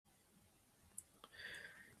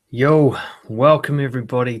Yo, welcome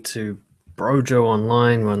everybody to Brojo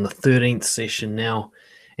Online. We're on the 13th session now,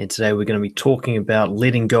 and today we're going to be talking about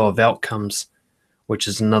letting go of outcomes, which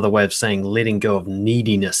is another way of saying letting go of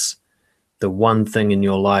neediness, the one thing in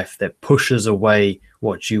your life that pushes away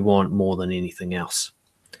what you want more than anything else.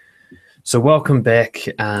 So welcome back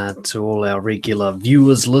to all our regular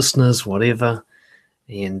viewers, listeners, whatever,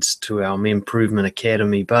 and to our Improvement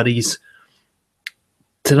Academy buddies.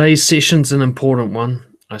 Today's session's an important one.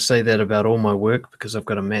 I say that about all my work because I've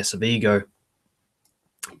got a massive ego,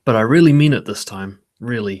 but I really mean it this time,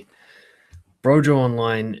 really. Brojo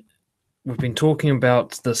Online, we've been talking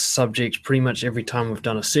about this subject pretty much every time we've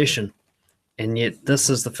done a session, and yet this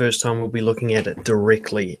is the first time we'll be looking at it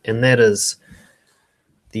directly, and that is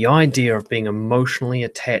the idea of being emotionally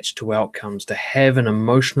attached to outcomes, to have an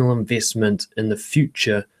emotional investment in the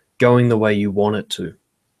future going the way you want it to.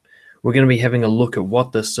 We're going to be having a look at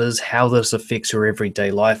what this is, how this affects your everyday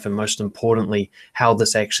life, and most importantly, how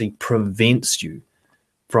this actually prevents you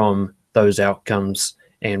from those outcomes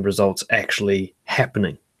and results actually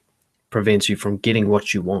happening, prevents you from getting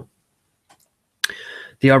what you want.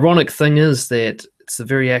 The ironic thing is that it's the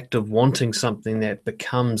very act of wanting something that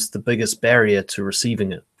becomes the biggest barrier to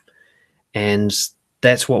receiving it. And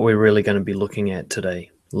that's what we're really going to be looking at today,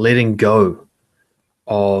 letting go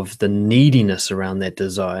of the neediness around that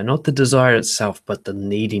desire, not the desire itself, but the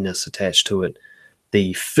neediness attached to it,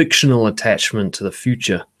 the fictional attachment to the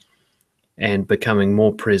future, and becoming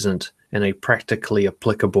more present in a practically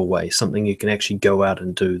applicable way, something you can actually go out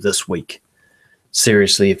and do this week.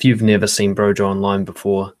 Seriously, if you've never seen Brojo Online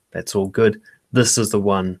before, that's all good. This is the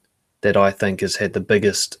one that I think has had the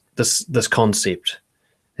biggest, this concept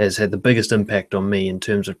has had the biggest impact on me in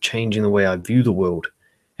terms of changing the way I view the world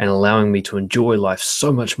and allowing me to enjoy life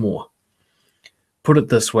so much more. Put it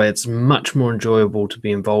this way, it's much more enjoyable to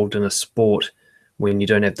be involved in a sport when you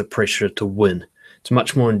don't have the pressure to win. It's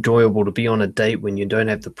much more enjoyable to be on a date when you don't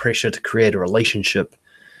have the pressure to create a relationship.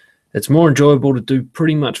 It's more enjoyable to do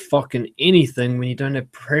pretty much fucking anything when you don't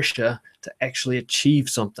have pressure to actually achieve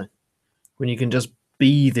something. When you can just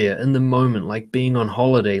be there in the moment, like being on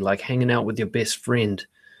holiday, like hanging out with your best friend,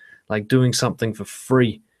 like doing something for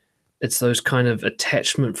free. It's those kind of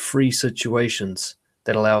attachment-free situations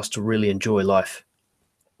that allow us to really enjoy life.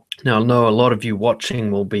 Now, I know a lot of you watching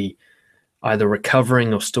will be either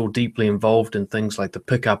recovering or still deeply involved in things like the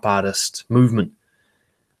pickup artist movement.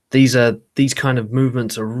 These kind of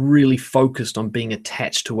movements are really focused on being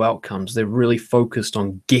attached to outcomes. They're really focused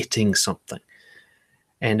on getting something.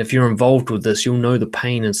 And if you're involved with this, you'll know the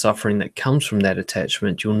pain and suffering that comes from that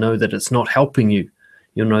attachment. You'll know that it's not helping you.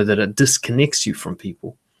 You'll know that it disconnects you from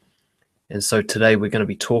people. And so today we're going to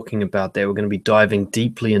be talking about that. We're going to be diving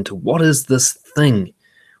deeply into what is this thing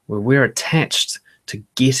where we're attached to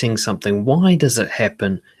getting something. Why does it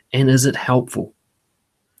happen? And is it helpful?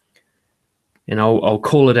 And I'll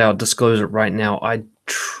call it out, disclose it right now. I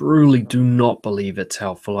truly do not believe it's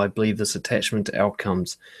helpful. I believe this attachment to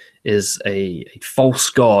outcomes is a false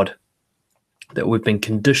god that we've been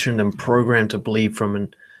conditioned and programmed to believe from a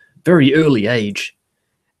very early age.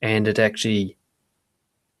 And it actually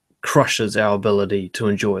crushes our ability to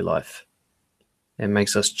enjoy life. It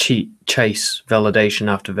makes us chase validation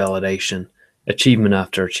after validation, achievement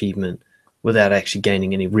after achievement, without actually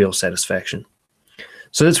gaining any real satisfaction.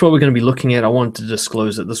 So that's what we're going to be looking at. I wanted to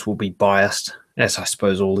disclose that this will be biased, as I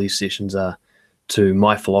suppose all these sessions are, to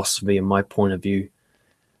my philosophy and my point of view.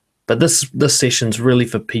 But this session's really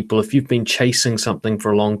for people, if you've been chasing something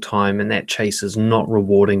for a long time and that chase is not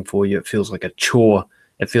rewarding for you, it feels like a chore,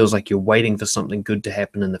 it feels like you're waiting for something good to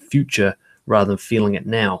happen in the future rather than feeling it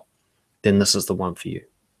now, then this is the one for you.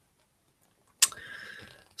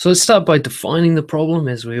 So let's start by defining the problem,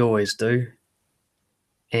 as we always do,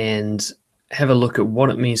 and have a look at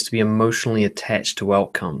what it means to be emotionally attached to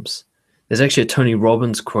outcomes. There's actually a Tony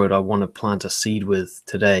Robbins quote I want to plant a seed with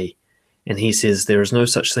today, and he says, "There is no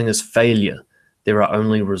such thing as failure. There are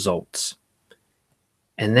only results."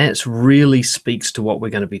 And that really speaks to what we're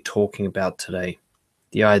going to be talking about today.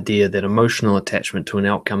 The idea that emotional attachment to an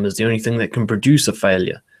outcome is the only thing that can produce a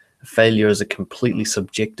failure. A failure is a completely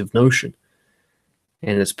subjective notion.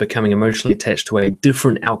 And it's becoming emotionally attached to a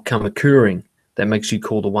different outcome occurring that makes you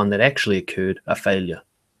call the one that actually occurred a failure.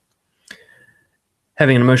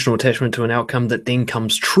 Having an emotional attachment to an outcome that then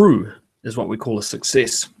comes true is what we call a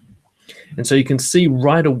success. And so you can see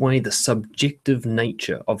right away the subjective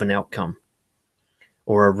nature of an outcome,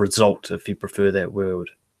 or a result, if you prefer that word.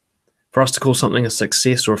 For us to call something a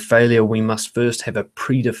success or a failure, we must first have a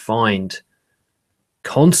predefined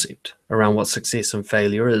concept around what success and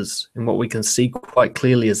failure is. And what we can see quite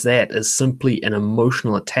clearly is that is simply an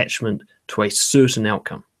emotional attachment to a certain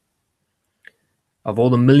outcome. Of all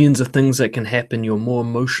the millions of things that can happen, you're more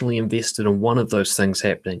emotionally invested in one of those things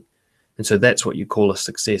happening. And so that's what you call a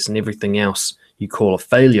success, and everything else you call a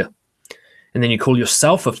failure. And then you call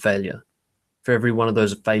yourself a failure for every one of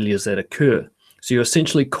those failures that occur. So you're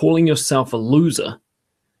essentially calling yourself a loser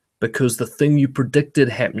because the thing you predicted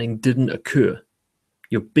happening didn't occur.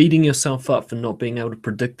 You're beating yourself up for not being able to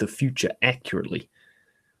predict the future accurately,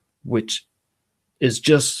 which is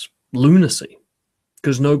just lunacy,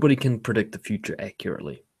 because nobody can predict the future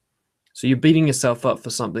accurately. So you're beating yourself up for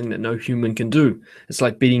something that no human can do. It's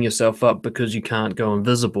like beating yourself up because you can't go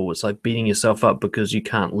invisible. It's like beating yourself up because you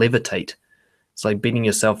can't levitate. It's like beating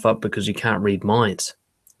yourself up because you can't read minds,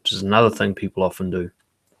 which is another thing people often do.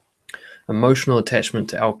 Emotional attachment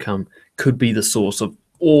to outcome could be the source of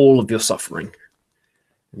all of your suffering.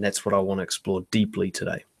 And that's what I want to explore deeply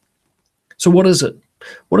today. So what is it?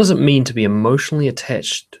 What does it mean to be emotionally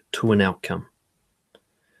attached to an outcome?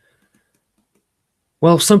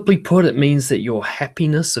 Well, simply put, it means that your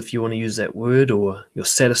happiness, if you want to use that word, or your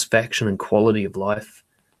satisfaction and quality of life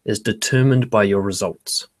is determined by your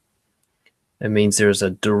results. It means there is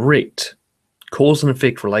a direct cause and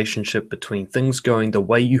effect relationship between things going the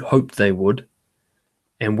way you hoped they would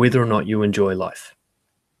and whether or not you enjoy life.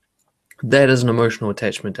 That is an emotional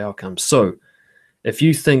attachment to outcomes. So if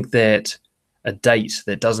you think that a date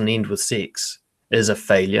that doesn't end with sex is a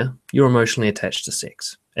failure, you're emotionally attached to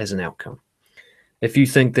sex as an outcome. If you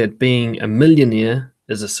think that being a millionaire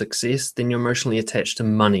is a success, then you're emotionally attached to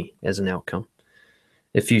money as an outcome.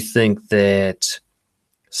 If you think that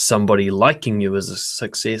somebody liking you is a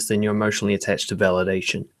success, then you're emotionally attached to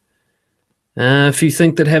validation. If you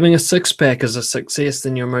think that having a six-pack is a success,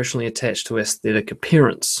 then you're emotionally attached to aesthetic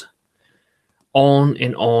appearance. On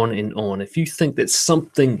and on and on. If you think that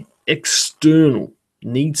something external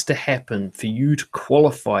needs to happen for you to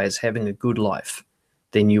qualify as having a good life,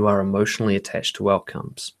 then you are emotionally attached to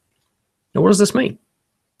outcomes. Now, what does this mean?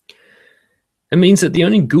 It means that the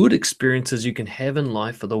only good experiences you can have in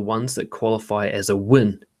life are the ones that qualify as a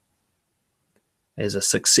win, as a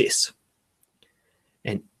success.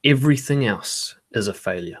 And everything else is a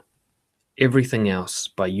failure. Everything else,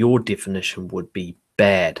 by your definition, would be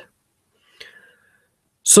bad.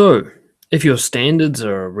 So, if your standards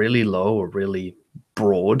are really low or really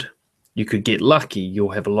broad, you could get lucky.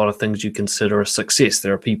 You'll have a lot of things you consider a success.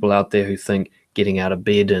 There are people out there who think getting out of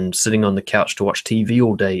bed and sitting on the couch to watch TV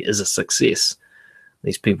all day is a success.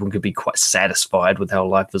 These people could be quite satisfied with how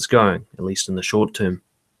life is going, at least in the short term.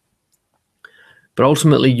 But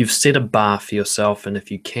ultimately, you've set a bar for yourself, and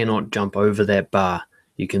if you cannot jump over that bar,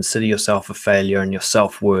 you consider yourself a failure and your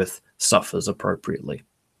self-worth suffers appropriately.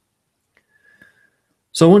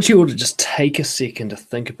 So I want you all to just take a second to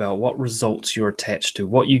think about what results you're attached to,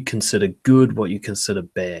 what you consider good, what you consider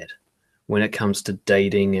bad, when it comes to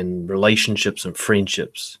dating and relationships and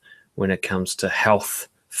friendships, when it comes to health,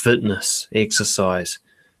 fitness, exercise,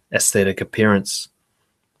 aesthetic appearance,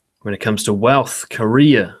 when it comes to wealth,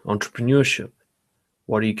 career, entrepreneurship.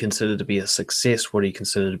 What do you consider to be a success? What do you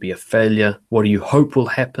consider to be a failure? What do you hope will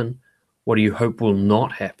happen? What do you hope will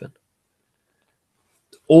not happen?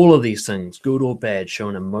 All of these things, good or bad, show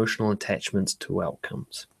an emotional attachments to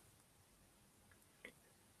outcomes.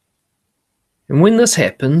 And when this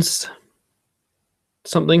happens,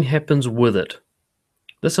 something happens with it.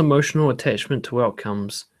 This emotional attachment to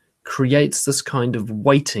outcomes creates this kind of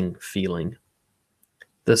waiting feeling,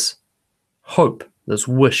 this hope, this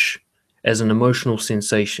wish as an emotional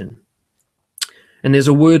sensation. And there's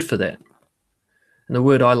a word for that. And the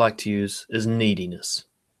word I like to use is neediness.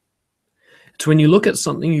 It's when you look at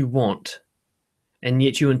something you want, and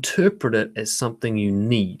yet you interpret it as something you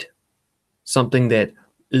need, something that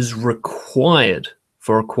is required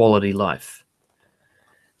for a quality life.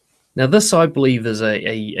 Now, this, I believe, is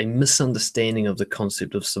a misunderstanding of the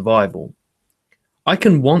concept of survival. I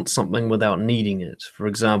can want something without needing it. For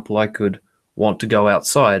example, I could want to go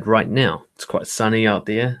outside right now. It's quite sunny out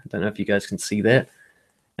there. I don't know if you guys can see that.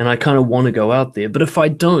 And I kind of want to go out there. But if I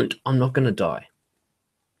don't, I'm not going to die.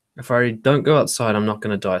 If I don't go outside, I'm not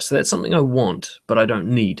going to die. So that's something I want, but I don't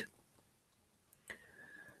need.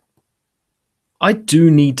 I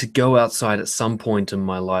do need to go outside at some point in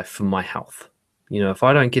my life for my health. You know, if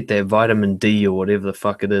I don't get that vitamin D or whatever the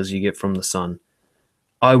fuck it is you get from the sun,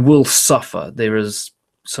 I will suffer. There is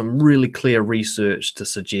some really clear research to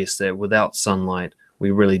suggest that without sunlight,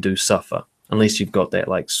 we really do suffer. Unless you've got that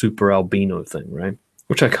like super albino thing, right?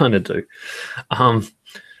 Which I kind of do.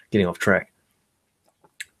 Getting off track.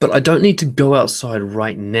 But I don't need to go outside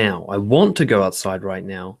right now. I want to go outside right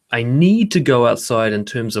now. I need to go outside in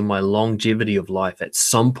terms of my longevity of life at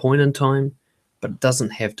some point in time, but it doesn't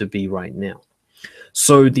have to be right now.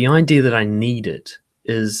 So the idea that I need it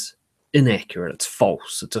is inaccurate. It's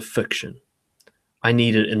false. It's a fiction. I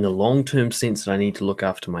need it in the long-term sense that I need to look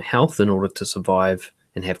after my health in order to survive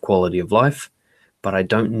and have quality of life, but I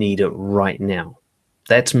don't need it right now.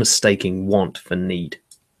 That's mistaking want for need.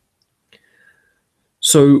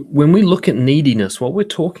 So when we look at neediness, what we're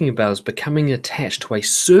talking about is becoming attached to a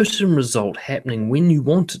certain result happening when you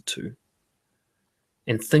want it to,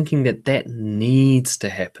 and thinking that that needs to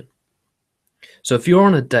happen. So if you're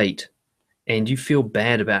on a date and you feel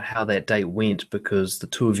bad about how that date went because the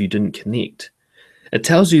two of you didn't connect, it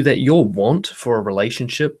tells you that your want for a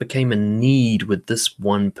relationship became a need with this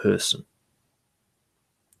one person.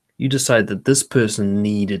 You decided that this person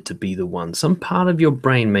needed to be the one. Some part of your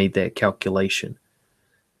brain made that calculation.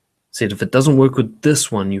 Said if it doesn't work with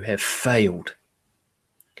this one, you have failed.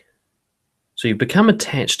 So you become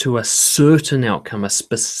attached to a certain outcome, a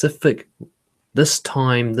specific, this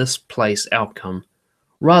time, this place outcome,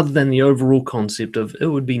 rather than the overall concept of it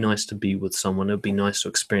would be nice to be with someone, it would be nice to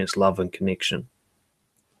experience love and connection,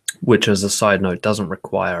 which, as a side note, doesn't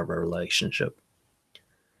require a relationship.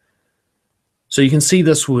 So you can see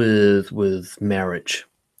this with marriage.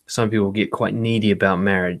 Some people get quite needy about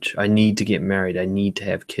marriage. I need to get married. I need to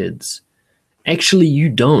have kids. Actually, you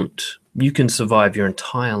don't. You can survive your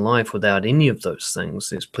entire life without any of those things.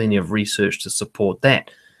 There's plenty of research to support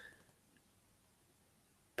that.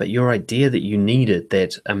 But your idea that you need it,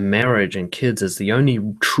 that a marriage and kids is the only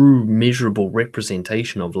true measurable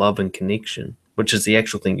representation of love and connection, which is the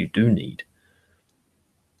actual thing you do need,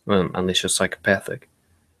 well, unless you're psychopathic,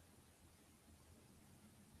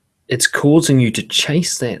 it's causing you to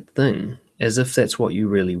chase that thing as if that's what you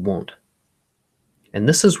really want. And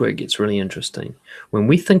this is where it gets really interesting. When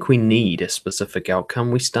we think we need a specific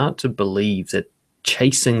outcome, we start to believe that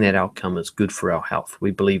chasing that outcome is good for our health.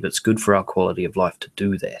 We believe it's good for our quality of life to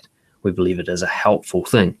do that. We believe it is a helpful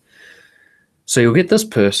thing. So you'll get this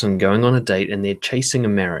person going on a date and they're chasing a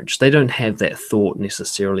marriage. They don't have that thought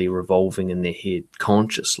necessarily revolving in their head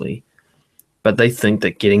consciously, but they think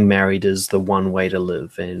that getting married is the one way to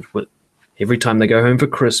live. And every time they go home for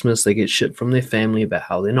Christmas, they get shit from their family about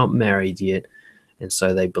how they're not married yet. And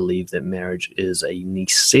so they believe that marriage is a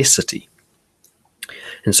necessity.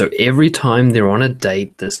 And so every time they're on a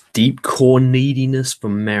date, this deep core neediness for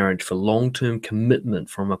marriage, for long-term commitment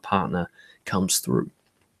from a partner comes through.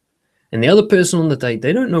 And the other person on the date,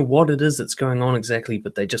 they don't know what it is that's going on exactly,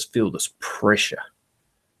 but they just feel this pressure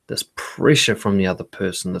from the other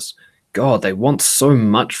person, this, God, they want so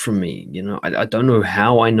much from me. You know, I don't know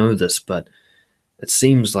how I know this, but it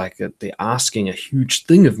seems like they're asking a huge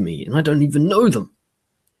thing of me and I don't even know them.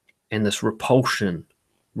 And this repulsion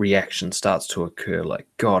reaction starts to occur, like,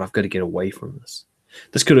 God, I've got to get away from this.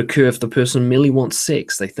 This could occur if the person merely wants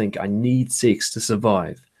sex. They think, I need sex to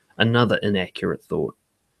survive. Another inaccurate thought.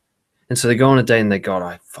 And so they go on a date and they go,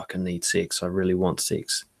 I fucking need sex. I really want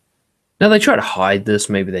sex. Now they try to hide this.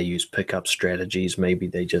 Maybe they use pickup strategies. Maybe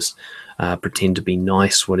they just pretend to be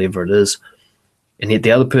nice, whatever it is. And yet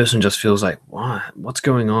the other person just feels like, what's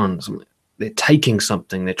going on? They're taking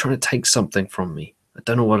something. They're trying to take something from me. I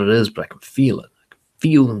don't know what it is, but I can feel it. I can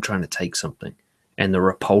feel them trying to take something. And the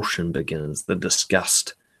repulsion begins, the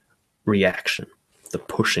disgust reaction, the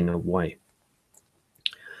pushing away.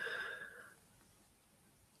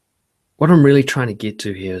 What I'm really trying to get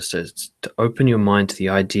to here is to open your mind to the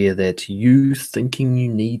idea that you thinking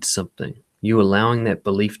you need something, you allowing that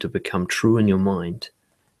belief to become true in your mind,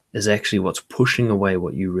 is actually what's pushing away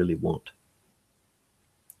what you really want.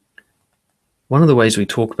 One of the ways we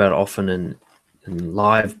talk about often in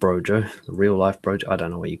live brojo, the real life brojo, I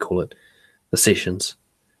don't know what you call it, the sessions,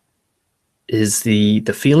 is the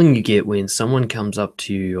feeling you get when someone comes up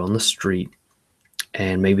to you on the street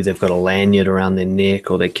and maybe they've got a lanyard around their neck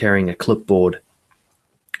or they're carrying a clipboard,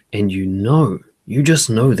 and you just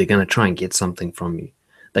know they're going to try and get something from you.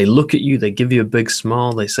 They look at you, they give you a big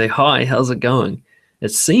smile, they say, hi, how's it going?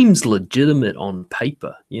 It seems legitimate on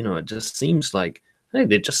paper. You know, it just seems like, hey,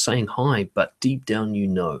 they're just saying hi, but deep down you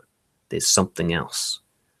know there's something else.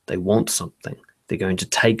 They want something. They're going to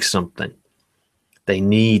take something. They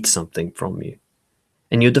need something from you.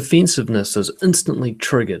 And your defensiveness is instantly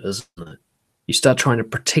triggered, isn't it? You start trying to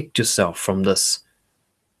protect yourself from this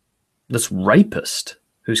rapist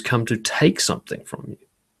who's come to take something from you.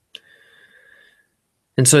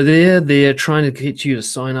 And so they're trying to get you to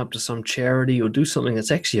sign up to some charity or do something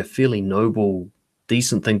that's actually a fairly noble,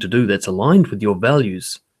 decent thing to do that's aligned with your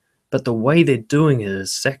values. But the way they're doing it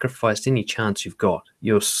is sacrificed any chance you've got.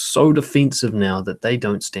 You're so defensive now that they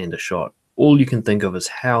don't stand a shot. All you can think of is,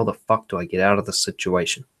 how the fuck do I get out of this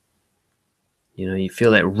situation? You know, you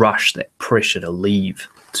feel that rush, that pressure to leave,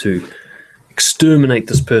 to exterminate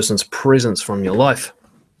this person's presence from your life.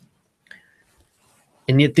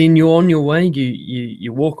 And yet then you're on your way,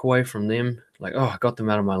 you walk away from them like, oh, I got them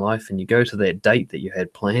out of my life, and you go to that date that you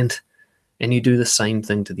had planned, and you do the same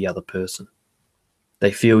thing to the other person.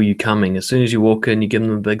 They feel you coming. As soon as you walk in, you give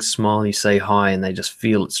them a big smile, you say hi, and they just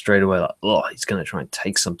feel it straight away, like, oh, he's going to try and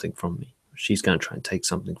take something from me. She's going to try and take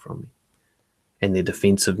something from me. And their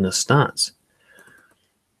defensiveness starts.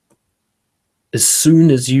 As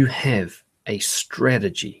soon as you have a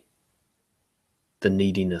strategy, the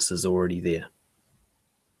neediness is already there.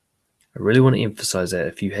 I really want to emphasize that.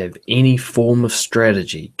 If you have any form of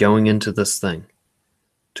strategy going into this thing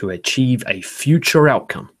to achieve a future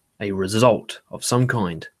outcome, a result of some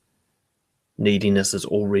kind, neediness is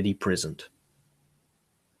already present.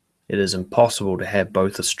 It is impossible to have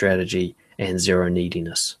both a strategy and zero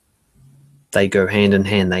neediness. They go hand in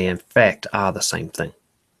hand. They in fact are the same thing.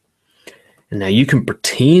 And now you can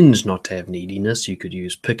pretend not to have neediness. You could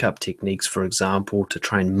use pickup techniques, for example, to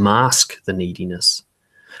try and mask the neediness.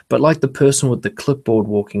 But like the person with the clipboard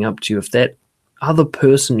walking up to you, if that other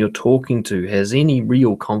person you're talking to has any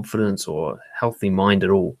real confidence or healthy mind at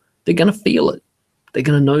all, they're going to feel it. They're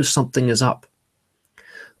going to know something is up.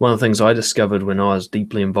 One of the things I discovered when I was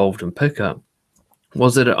deeply involved in pickup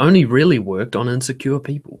was that it only really worked on insecure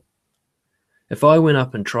people. If I went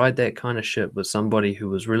up and tried that kind of shit with somebody who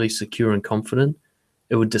was really secure and confident,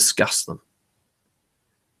 it would disgust them.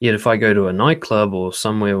 Yet if I go to a nightclub or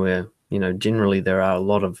somewhere where, generally there are a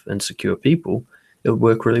lot of insecure people, it would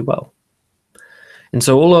work really well. And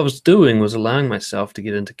so all I was doing was allowing myself to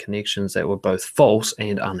get into connections that were both false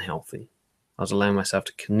and unhealthy. I was allowing myself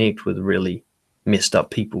to connect with really messed up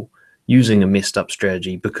people using a messed up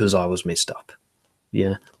strategy because I was messed up.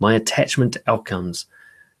 Yeah, my attachment to outcomes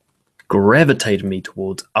gravitated me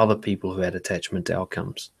towards other people who had attachment to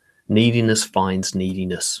outcomes. Neediness finds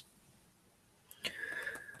neediness.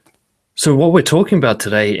 So what we're talking about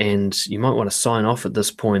today, and you might want to sign off at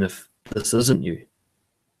this point if this isn't you,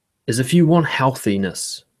 is if you want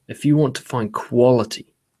healthiness, if you want to find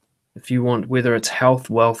quality, if you want, whether it's health,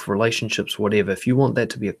 wealth, relationships, whatever, if you want that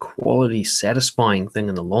to be a quality, satisfying thing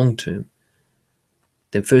in the long term,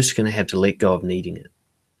 then first you're going to have to let go of needing it.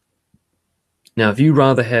 Now, if you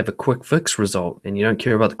rather have a quick fix result and you don't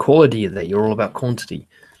care about the quality of that, you're all about quantity,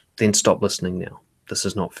 then stop listening now. This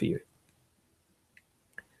is not for you.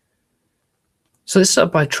 So let's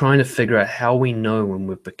start by trying to figure out how we know when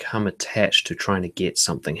we've become attached to trying to get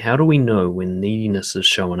something. How do we know when neediness is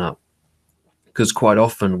showing up? Because quite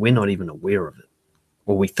often we're not even aware of it,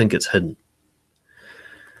 or we think it's hidden.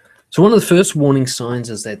 So one of the first warning signs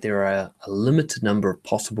is that there are a limited number of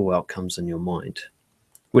possible outcomes in your mind,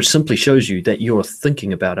 which simply shows you that you're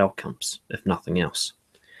thinking about outcomes, if nothing else.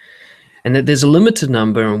 And that there's a limited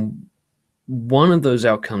number, and one of those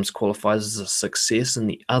outcomes qualifies as a success and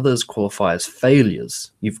the others qualify as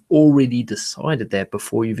failures. You've already decided that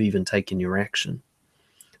before you've even taken your action.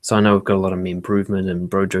 So I know we've got a lot of improvement and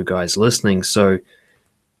Brojo guys listening. So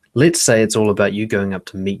let's say it's all about you going up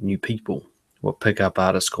to meet new people, what pickup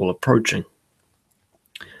artists call approaching.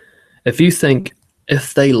 If you think,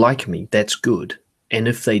 if they like me, that's good, and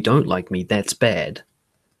if they don't like me, that's bad,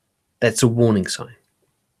 that's a warning sign.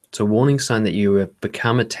 It's a warning sign that you have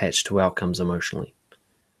become attached to outcomes emotionally.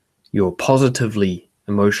 You're positively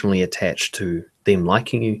emotionally attached to them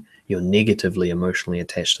liking you. You're negatively emotionally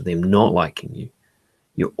attached to them not liking you.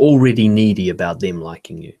 You're already needy about them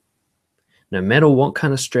liking you. No matter what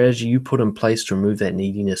kind of strategy you put in place to remove that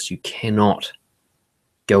neediness, you cannot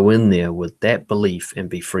go in there with that belief and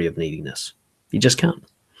be free of neediness. You just can't.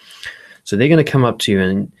 So they're going to come up to you,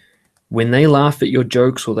 and when they laugh at your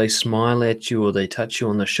jokes or they smile at you or they touch you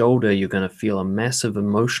on the shoulder, you're going to feel a massive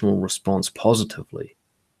emotional response positively.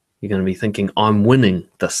 You're going to be thinking, I'm winning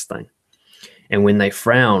this thing. And when they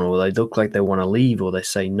frown or they look like they want to leave or they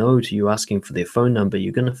say no to you asking for their phone number,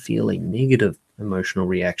 you're going to feel a negative emotional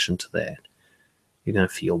reaction to that. You're going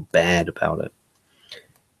to feel bad about it.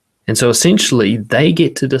 And so essentially, they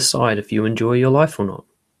get to decide if you enjoy your life or not.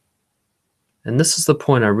 And this is the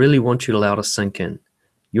point I really want you to allow to sink in.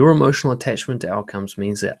 Your emotional attachment to outcomes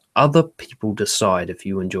means that other people decide if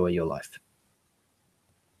you enjoy your life.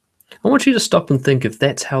 I want you to stop and think if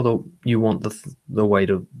that's how you want the way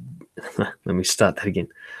to... Let me start that again.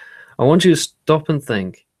 I want you to stop and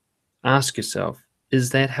think, ask yourself,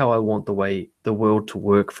 is that how I want the world to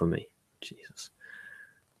work for me? Jesus.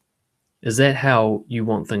 Is that how you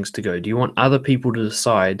want things to go? Do you want other people to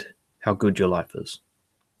decide how good your life is?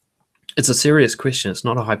 It's a serious question. It's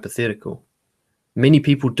not a hypothetical. Many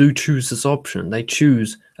people do choose this option. They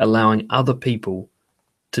choose allowing other people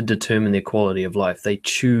to determine their quality of life. They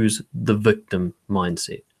choose the victim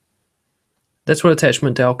mindset. That's what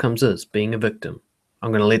attachment to outcomes is, being a victim.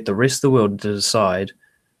 I'm going to let the rest of the world decide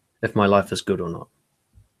if my life is good or not.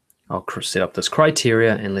 I'll set up this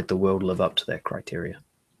criteria and let the world live up to that criteria.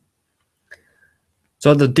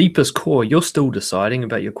 So at the deepest core, you're still deciding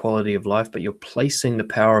about your quality of life, but you're placing the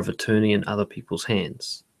power of attorney in other people's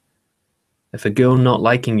hands. If a girl not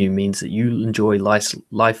liking you means that you enjoy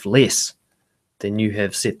life less, then you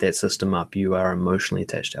have set that system up. You are emotionally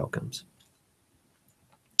attached to outcomes.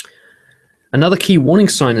 Another key warning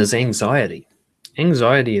sign is anxiety.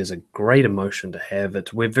 Anxiety is a great emotion to have.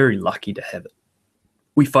 We're very lucky to have it.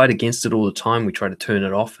 We fight against it all the time. We try to turn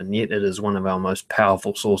it off, and yet it is one of our most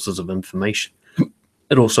powerful sources of information.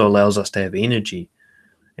 It also allows us to have energy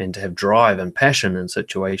and to have drive and passion in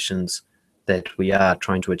situations that we are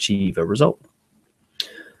trying to achieve a result.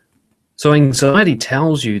 So anxiety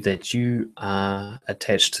tells you that you are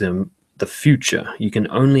attached to the future. You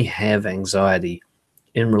can only have anxiety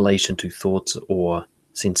in relation to thoughts or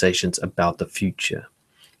sensations about the future.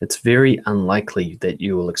 It's very unlikely that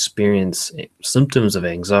you will experience symptoms of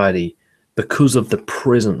anxiety because of the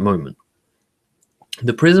present moment.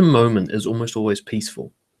 The present moment is almost always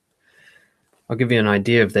peaceful. I'll give you an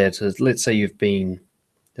idea of that. Let's say you've been,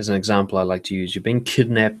 there's an example I like to use, you've been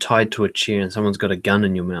kidnapped, tied to a chair, and someone's got a gun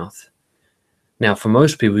in your mouth. Now, for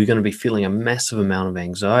most people, you're going to be feeling a massive amount of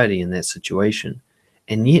anxiety in that situation,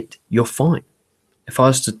 and yet you're fine. If I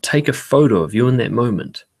was to take a photo of you in that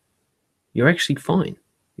moment, you're actually fine.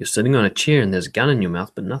 You're sitting on a chair and there's a gun in your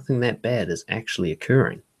mouth, but nothing that bad is actually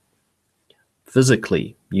occurring.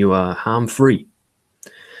 Physically, you are harm-free.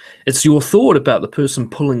 It's your thought about the person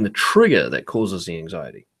pulling the trigger that causes the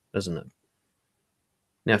anxiety, isn't it?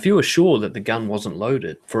 Now, if you were sure that the gun wasn't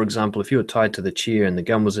loaded, for example, if you were tied to the chair and the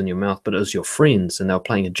gun was in your mouth, but it was your friends and they were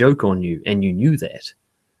playing a joke on you and you knew that,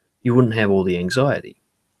 you wouldn't have all the anxiety.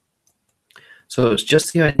 So it's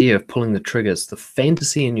just the idea of pulling the trigger. It's the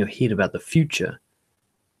fantasy in your head about the future,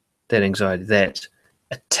 that anxiety, that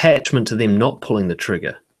attachment to them not pulling the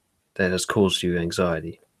trigger that has caused you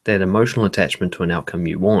anxiety, that emotional attachment to an outcome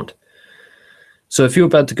you want. So if you're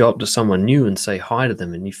about to go up to someone new and say hi to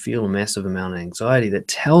them and you feel a massive amount of anxiety, that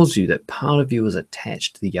tells you that part of you is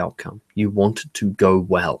attached to the outcome. You want it to go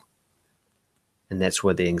well. And that's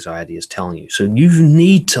what the anxiety is telling you. So you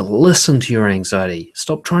need to listen to your anxiety.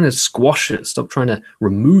 Stop trying to squash it. Stop trying to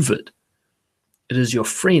remove it. It is your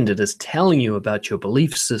friend. It is telling you about your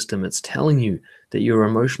belief system. It's telling you that you're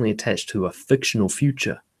emotionally attached to a fictional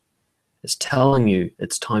future. It's telling you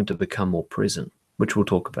it's time to become more present, which we'll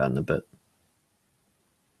talk about in a bit.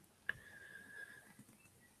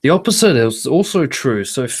 The opposite is also true.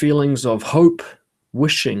 So feelings of hope,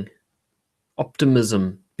 wishing,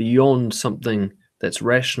 optimism beyond something that's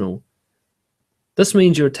rational. This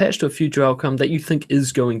means you're attached to a future outcome that you think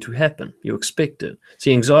is going to happen. You expect it.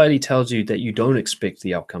 See, anxiety tells you that you don't expect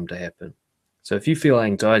the outcome to happen. So if you feel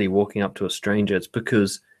anxiety walking up to a stranger, it's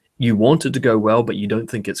because you want it to go well, but you don't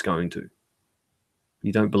think it's going to.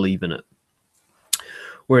 You don't believe in it.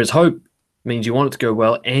 Whereas hope means you want it to go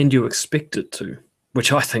well and you expect it to,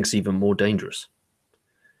 which I think is even more dangerous.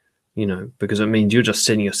 You know, because it means you're just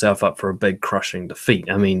setting yourself up for a big crushing defeat.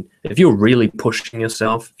 I mean, if you're really pushing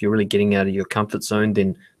yourself, if you're really getting out of your comfort zone,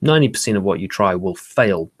 then 90% of what you try will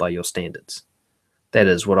fail by your standards. That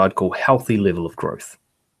is what I'd call healthy level of growth.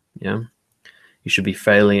 Yeah, you should be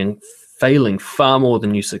failing far more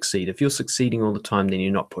than you succeed. If you're succeeding all the time, then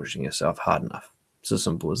you're not pushing yourself hard enough. It's as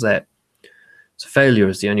simple as that. So failure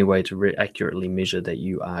is the only way to accurately measure that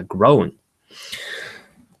you are growing.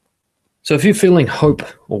 So if you're feeling hope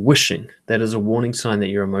or wishing, that is a warning sign that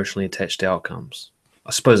you're emotionally attached to outcomes.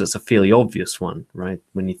 I suppose it's a fairly obvious one, right,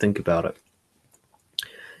 when you think about it.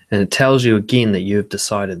 And it tells you again that you have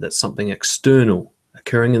decided that something external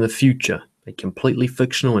occurring in the future, a completely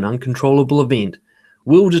fictional and uncontrollable event,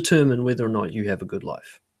 will determine whether or not you have a good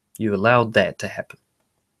life. You've allowed that to happen.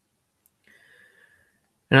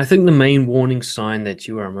 And I think the main warning sign that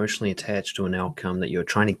you are emotionally attached to an outcome, that you're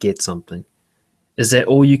trying to get something, is that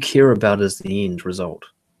all you care about is the end result.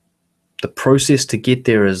 The process to get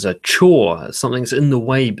there is a chore. Something's in the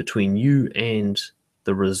way between you and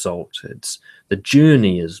the result. The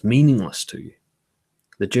journey is meaningless to you.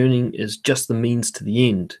 The journey is just the means to the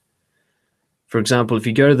end. For example, if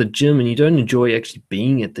you go to the gym and you don't enjoy actually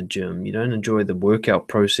being at the gym, you don't enjoy the workout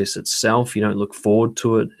process itself, you don't look forward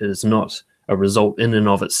to it, it is not a result in and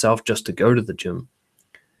of itself just to go to the gym.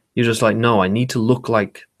 You're just like, no, I need to look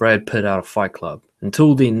like Brad Pitt out of Fight Club.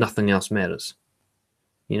 Until then, nothing else matters.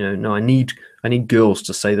 You know, no, I need girls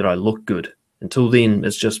to say that I look good. Until then,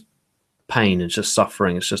 it's just pain, it's just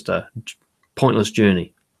suffering, it's just a pointless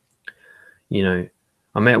journey. You know,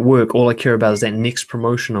 I'm at work, all I care about is that next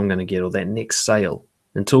promotion I'm going to get or that next sale.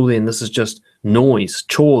 Until then, this is just noise,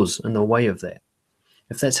 chores in the way of that.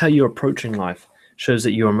 If that's how you're approaching life, shows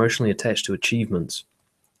that you're emotionally attached to achievements.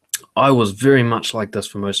 I was very much like this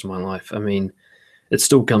for most of my life. I mean, it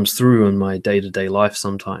still comes through in my day-to-day life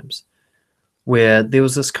sometimes, where there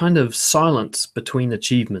was this kind of silence between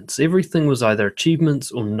achievements. Everything was either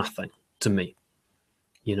achievements or nothing to me,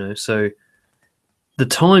 so the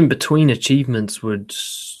time between achievements it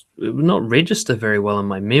would not register very well in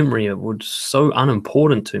my memory. It was so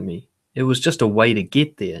unimportant to me. It was just a way to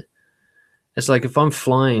get there. It's like if I'm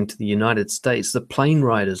flying to the United States, the plane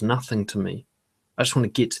ride is nothing to me. I just want to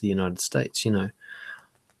get to the United States,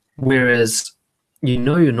 Whereas,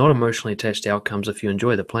 you're not emotionally attached to outcomes if you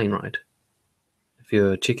enjoy the plane ride. If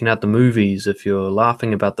you're checking out the movies, if you're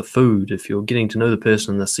laughing about the food, if you're getting to know the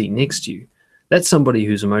person in the seat next to you, that's somebody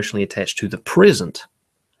who's emotionally attached to the present.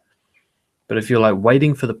 But if you're like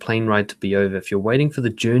waiting for the plane ride to be over, if you're waiting for the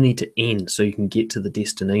journey to end so you can get to the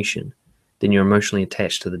destination, then you're emotionally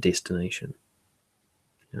attached to the destination.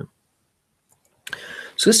 Yeah.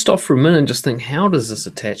 So let's stop for a minute and just think, how does this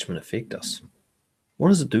attachment affect us? What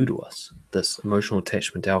does it do to us, this emotional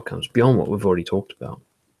attachment to outcomes, beyond what we've already talked about?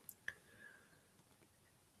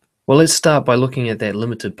 Well, let's start by looking at that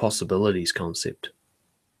limited possibilities concept.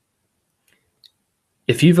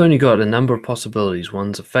 If you've only got a number of possibilities,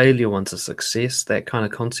 one's a failure, one's a success, that kind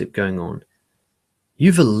of concept going on,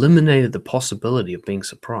 you've eliminated the possibility of being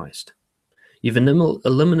surprised. You've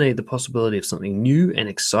eliminated the possibility of something new and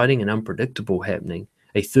exciting and unpredictable happening,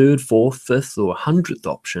 a third, fourth, fifth, or 100th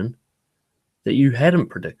option that you hadn't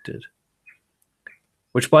predicted.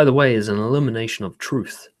 Which, by the way, is an elimination of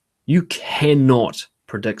truth. You cannot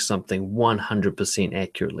predict something 100%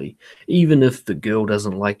 accurately. Even if the girl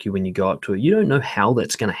doesn't like you when you go up to her, you don't know how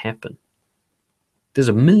that's going to happen. There's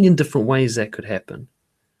a million different ways that could happen.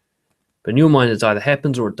 But in your mind, it either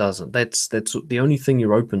happens or it doesn't. That's the only thing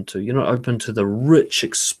you're open to. You're not open to the rich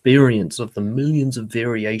experience of the millions of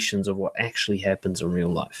variations of what actually happens in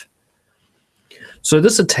real life. So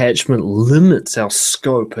this attachment limits our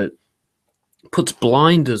scope. It puts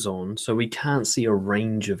blinders on so we can't see a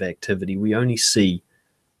range of activity. We only see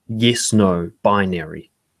yes, no,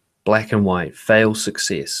 binary, black and white, fail,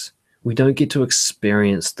 success. We don't get to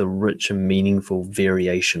experience the rich and meaningful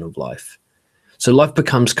variation of life. So life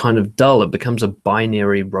becomes kind of dull. It becomes a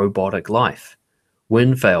binary robotic life.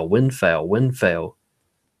 Win, fail, win, fail, win, fail.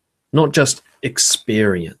 Not just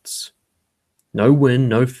experience. No win,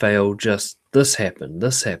 no fail, just this happened,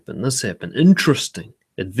 this happened, this happened. Interesting,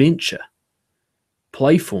 adventure,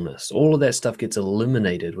 playfulness, all of that stuff gets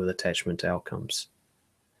eliminated with attachment to outcomes.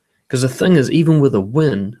 Because the thing is, even with a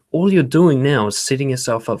win, all you're doing now is setting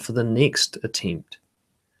yourself up for the next attempt.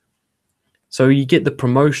 So you get the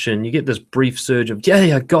promotion, you get this brief surge of,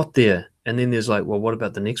 yay, I got there. And then there's like, well, what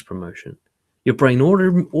about the next promotion? Your brain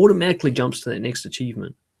automatically jumps to that next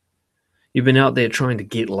achievement. You've been out there trying to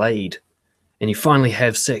get laid, and you finally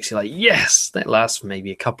have sex. You're like, yes, that lasts for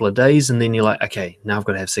maybe a couple of days. And then you're like, okay, now I've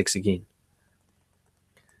got to have sex again.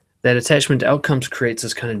 That attachment to outcomes creates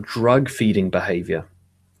this kind of drug feeding behavior.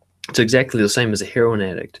 It's exactly the same as a heroin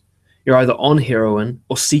addict. You're either on heroin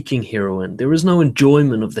or seeking heroin. There is no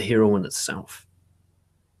enjoyment of the heroin itself.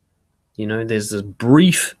 There's this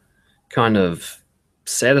brief kind of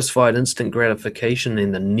satisfied instant gratification,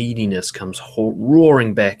 and the neediness comes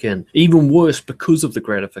roaring back in. Even worse because of the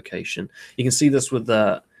gratification. You can see this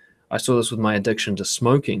I saw this with my addiction to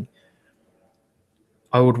smoking.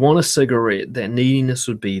 I would want a cigarette. That neediness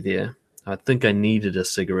would be there. I think I needed a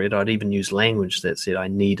cigarette. I'd even use language that said I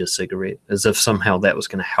need a cigarette, as if somehow that was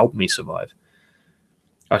going to help me survive.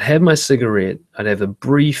 I'd have my cigarette. I'd have a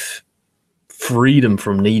brief freedom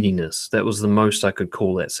from neediness. That was the most I could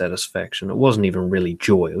call that satisfaction. It wasn't even really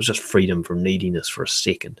joy. It was just freedom from neediness for a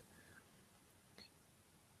second.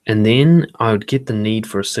 And then I would get the need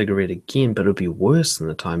for a cigarette again, but it would be worse than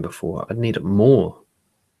the time before. I'd need it more.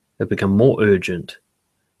 It'd become more urgent.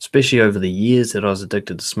 Especially over the years that I was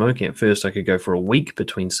addicted to smoking. At first, I could go for a week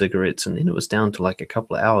between cigarettes, and then it was down to like a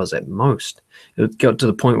couple of hours at most. It got to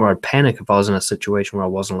the point where I'd panic if I was in a situation where I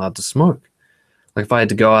wasn't allowed to smoke. Like if I had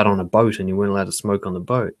to go out on a boat and you weren't allowed to smoke on the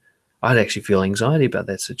boat, I'd actually feel anxiety about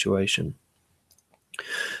that situation.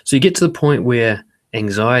 So you get to the point where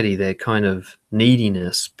anxiety, that kind of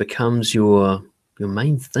neediness, becomes your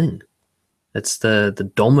main thing. It's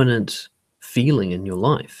the dominant feeling in your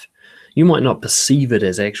life. You might not perceive it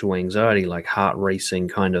as actual anxiety, like heart racing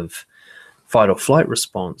kind of fight or flight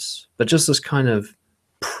response, but just this kind of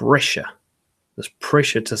pressure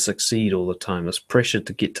to succeed all the time, this pressure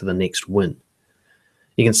to get to the next win.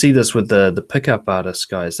 You can see this with the pickup artist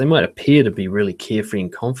guys. They might appear to be really carefree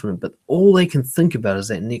and confident, but all they can think about is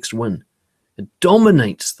that next win. It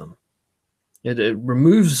dominates them. It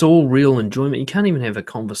removes all real enjoyment. You can't even have a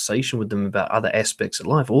conversation with them about other aspects of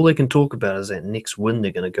life. All they can talk about is that next win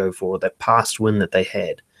they're going to go for, or that past win that they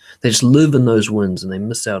had. They just live in those wins and they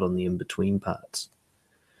miss out on the in-between parts.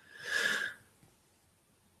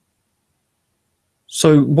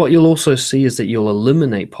 So what you'll also see is that you'll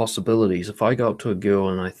eliminate possibilities. If I go up to a girl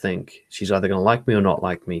and I think she's either going to like me or not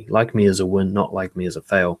like me as a win, not like me as a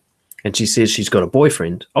fail, and she says she's got a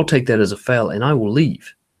boyfriend, I'll take that as a fail and I will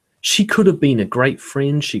leave. She could have been a great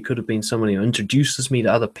friend. She could have been somebody who introduces me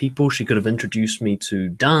to other people. She could have introduced me to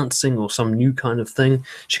dancing or some new kind of thing.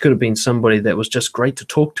 She could have been somebody that was just great to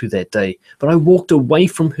talk to that day. But I walked away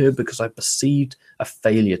from her because I perceived a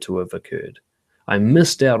failure to have occurred. I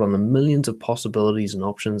missed out on the millions of possibilities and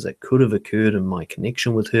options that could have occurred in my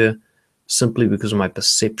connection with her simply because of my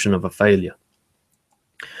perception of a failure.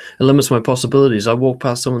 It limits my possibilities. I walk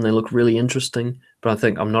past someone, they look really interesting, but I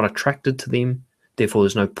think I'm not attracted to them. Therefore,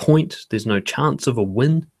 there's no point, there's no chance of a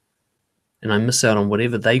win, and I miss out on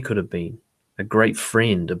whatever they could have been. A great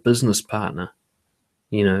friend, a business partner,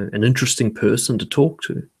 an interesting person to talk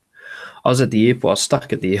to. I was at the airport, I was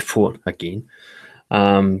stuck at the airport again,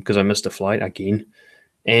 because I missed a flight again,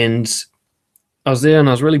 and I was there and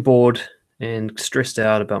I was really bored and stressed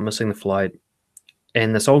out about missing the flight,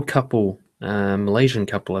 and this old couple, Malaysian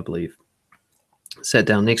couple, I believe, sat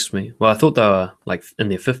down next to me. Well, I thought they were like in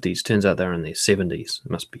their 50s. Turns out they're in their 70s.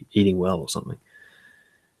 They must be eating well or something.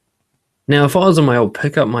 Now, if I was in my old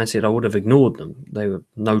pickup mindset, I would have ignored them. They were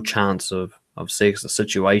no chance of sex. The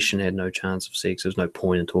situation had no chance of sex. There's no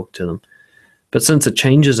point in talking to them. But since the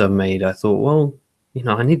changes I've made, I thought, well,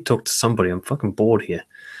 I need to talk to somebody. I'm fucking bored here.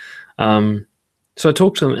 So I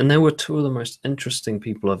talked to them, and they were two of the most interesting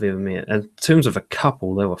people I've ever met. In terms of a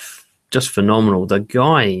couple, they were just phenomenal. The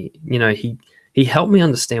guy, he helped me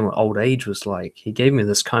understand what old age was like. He gave me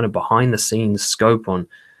this kind of behind-the-scenes scope on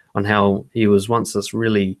how he was once this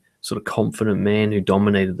really sort of confident man who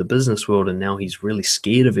dominated the business world, and now he's really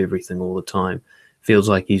scared of everything all the time. Feels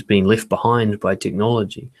like he's being left behind by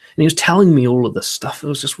technology. And he was telling me all of this stuff. It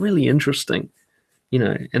was just really interesting,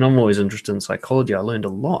 and I'm always interested in psychology. I learned a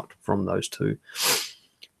lot from those two.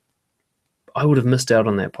 I would have missed out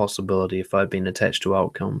on that possibility if I'd been attached to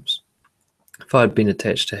outcomes. If I'd been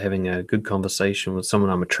attached to having a good conversation with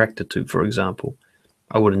someone I'm attracted to, for example,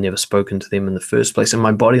 I would have never spoken to them in the first place, and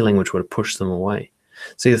my body language would have pushed them away.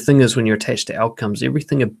 See, the thing is, when you're attached to outcomes,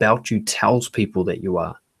 everything about you tells people that you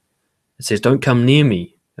are. It says, don't come near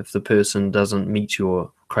me if the person doesn't meet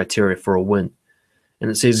your criteria for a win.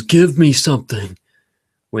 And it says, give me something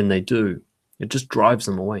when they do. It just drives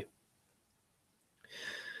them away.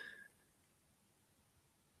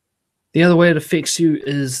 The other way it affects you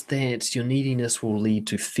is that your neediness will lead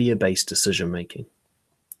to fear-based decision-making.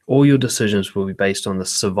 All your decisions will be based on the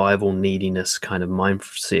survival neediness kind of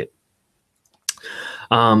mindset.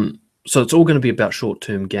 So it's all going to be about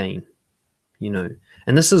short-term gain,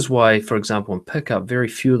 And this is why, for example, in pickup, very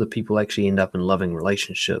few of the people actually end up in loving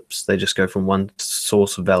relationships. They just go from one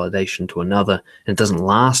source of validation to another, and it doesn't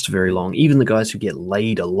last very long. Even the guys who get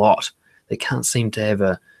laid a lot, they can't seem to have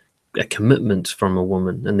a commitment from a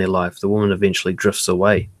woman in their life. The woman eventually drifts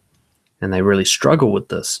away, and they really struggle with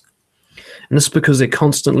this. And this is because they're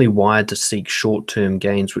constantly wired to seek short-term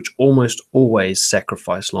gains, which almost always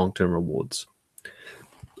sacrifice long-term rewards.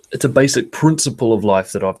 It's a basic principle of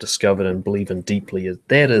life that I've discovered and believe in deeply.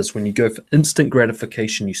 That is, when you go for instant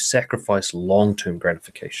gratification, you sacrifice long-term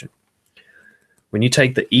gratification. When you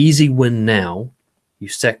take the easy win now, you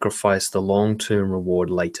sacrifice the long-term reward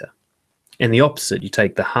later. And the opposite, you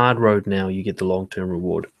take the hard road now, you get the long-term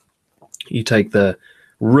reward. You take the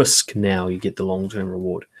risk now, you get the long-term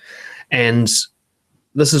reward. And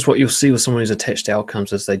this is what you'll see with someone who's attached to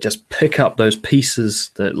outcomes, is they just pick up those pieces,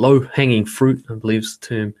 the low-hanging fruit, I believe is the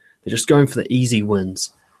term. They're just going for the easy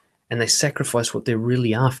wins, and they sacrifice what they're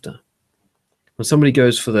really after. When somebody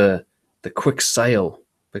goes for the quick sale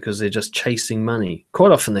because they're just chasing money,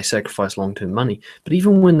 quite often they sacrifice long-term money. But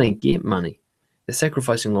even when they get money, they're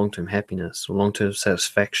sacrificing long-term happiness or long-term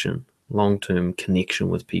satisfaction, long-term connection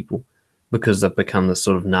with people, because they've become this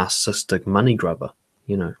sort of narcissistic money grubber,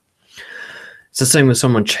 It's the same with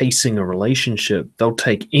someone chasing a relationship. They'll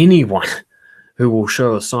take anyone who will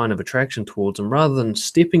show a sign of attraction towards them rather than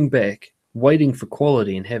stepping back, waiting for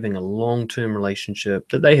quality and having a long-term relationship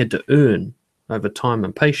that they had to earn over time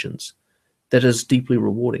and patience that is deeply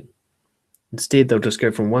rewarding. Instead, they'll just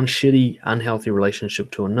go from one shitty, unhealthy relationship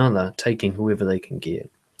to another, taking whoever they can get,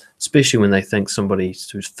 especially when they think somebody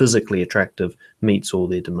who's physically attractive meets all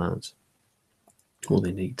their demands. all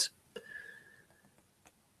their needs.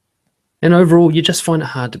 And overall, you just find it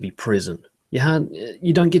hard to be present.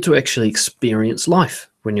 You don't get to actually experience life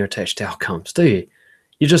when you're attached to outcomes, do you?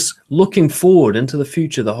 You're just looking forward into the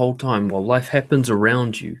future the whole time while life happens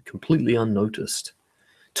around you, completely unnoticed.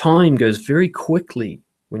 Time goes very quickly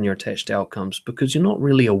when you're attached to outcomes because you're not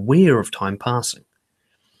really aware of time passing.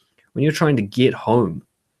 When you're trying to get home,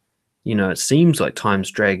 it seems like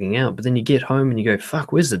time's dragging out, but then you get home and you go,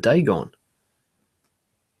 fuck, where's the day gone?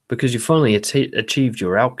 Because you finally achieved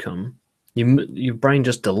your outcome. Your brain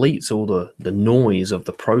just deletes all the noise of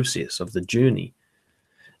the process, of the journey.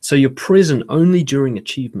 So you're present only during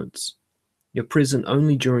achievements. You're present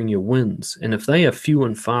only during your wins. And if they are few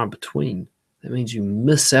and far between, that means you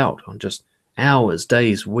miss out on just hours,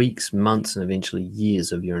 days, weeks, months, and eventually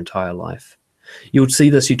years of your entire life. You would see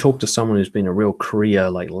this, you talk to someone who's been a real career,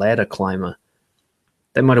 like ladder climber.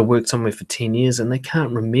 They might have worked somewhere for 10 years and they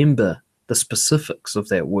can't remember the specifics of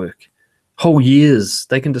that work. Whole years,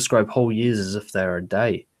 they can describe whole years as if they're a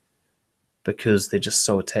day because they're just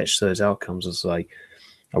so attached to those outcomes. It's like,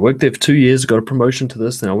 I worked there for 2 years, got a promotion to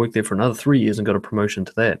this, then I worked there for another 3 years and got a promotion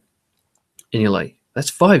to that. And you're like, that's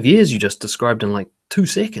 5 years you just described in like 2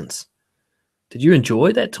 seconds. Did you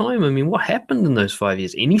enjoy that time? I mean, what happened in those 5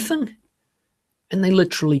 years? Anything? And they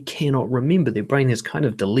literally cannot remember. Their brain has kind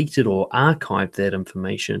of deleted or archived that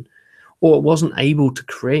information, or it wasn't able to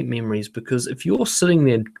create memories because if you're sitting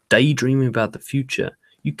there daydreaming about the future,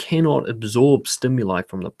 you cannot absorb stimuli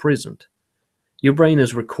from the present. Your brain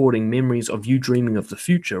is recording memories of you dreaming of the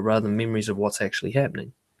future rather than memories of what's actually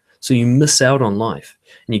happening. So you miss out on life.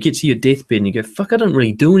 And you get to your deathbed and you go, fuck, I didn't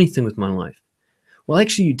really do anything with my life. Well,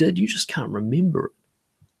 actually you did. You just can't remember it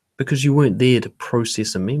because you weren't there to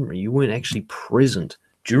process a memory. You weren't actually present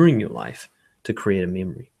during your life to create a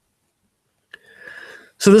memory.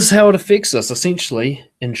 So this is how it affects us. Essentially,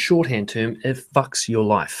 in shorthand term, it fucks your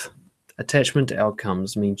life. Attachment to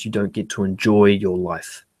outcomes means you don't get to enjoy your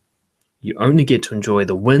life. You only get to enjoy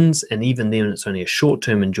the wins, and even then it's only a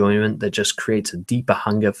short-term enjoyment that just creates a deeper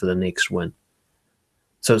hunger for the next win.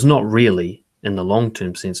 So it's not really, in the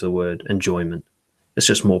long-term sense of the word, enjoyment. It's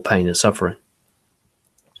just more pain and suffering.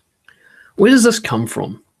 Where does this come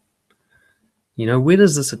from? Where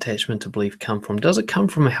does this attachment to belief come from? Does it come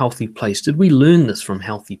from a healthy place? Did we learn this from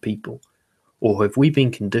healthy people? Or have we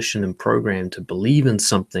been conditioned and programmed to believe in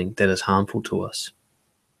something that is harmful to us?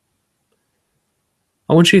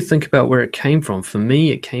 I want you to think about where it came from. For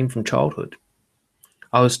me, it came from childhood.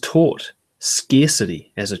 I was taught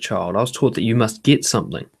scarcity as a child. I was taught that you must get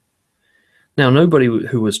something. Now, nobody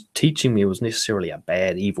who was teaching me was necessarily a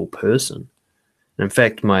bad, evil person. And in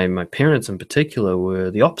fact, my parents in particular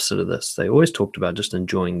were the opposite of this. They always talked about just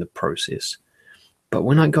enjoying the process. But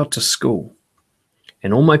when I got to school,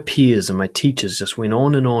 and all my peers and my teachers just went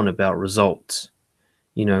on and on about results,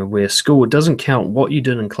 where school, it doesn't count what you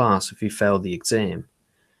did in class if you failed the exam.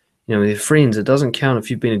 With your friends, it doesn't count if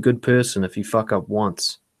you've been a good person if you fuck up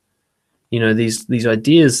once. These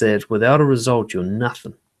ideas that without a result, you're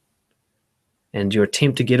nothing. And your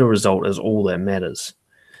attempt to get a result is all that matters.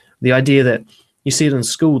 The idea that you see it in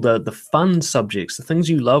school, the fun subjects, the things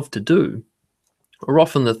you love to do, are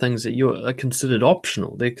often the things that are considered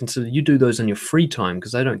optional. They're considered, you do those in your free time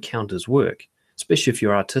because they don't count as work, especially if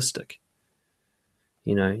you're artistic.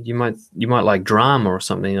 You might like drama or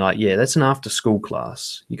something. You're like, yeah, that's an after school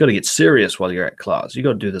class. You got to get serious while you're at class. You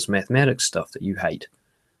got to do this mathematics stuff that you hate.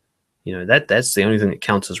 That's the only thing that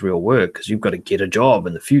counts as real work because you've got to get a job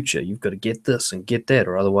in the future. You've got to get this and get that,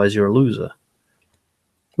 or otherwise you're a loser.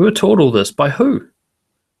 We were taught all this by who?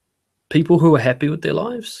 People who are happy with their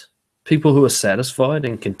lives, people who are satisfied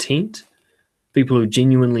and content, people who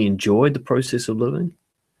genuinely enjoyed the process of living.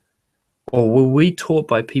 Or were we taught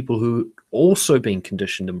by people who also been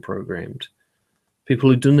conditioned and programmed? People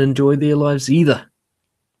who didn't enjoy their lives either.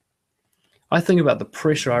 I think about the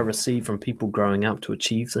pressure I received from people growing up to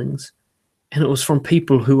achieve things, and it was from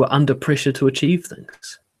people who were under pressure to achieve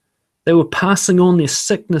things. They were passing on their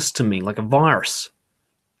sickness to me like a virus.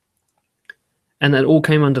 And that all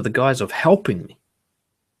came under the guise of helping me.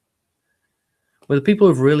 Well, the people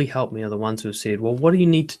who have really helped me are the ones who have said, well, what do you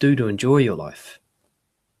need to do to enjoy your life?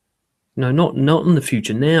 No, not in the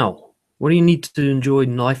future, now. What do you need to do to enjoy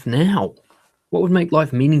life now? What would make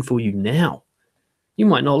life meaningful for you now? You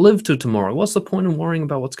might not live till tomorrow. What's the point in worrying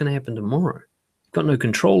about what's going to happen tomorrow? You've got no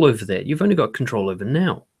control over that. You've only got control over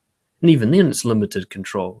now. And even then, it's limited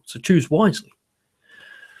control. So choose wisely.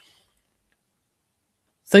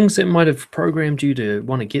 Things that might have programmed you to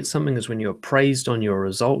want to get something is when you were praised on your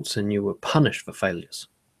results and you were punished for failures.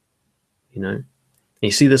 You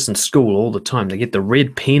see this in school all the time. They get the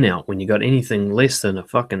red pen out when you got anything less than a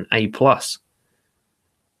fucking A+.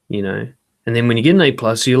 you know. And then when you get an A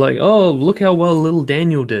plus, you're like, oh, look how well little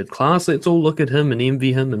Daniel did. Class, let's all look at him and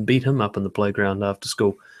envy him and beat him up in the playground after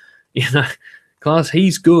school. You know, class,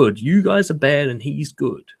 he's good. You guys are bad and he's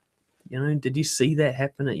good. You know, did you see that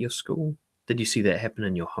happen at your school? Did you see that happen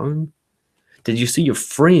in your home? Did you see your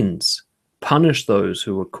friends punish those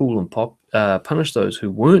who were cool and punish those who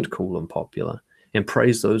weren't cool and popular, and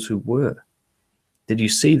praise those who were? Did you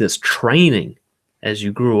see this training as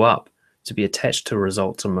you grew up to be attached to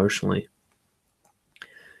results emotionally?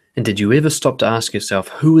 And did you ever stop to ask yourself,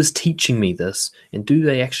 who is teaching me this? And do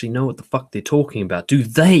they actually know what the fuck they're talking about? Do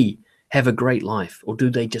they have a great life? Or do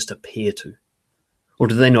they just appear to? Or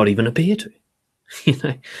do they not even appear to? You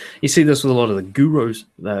know, you see this with a lot of the gurus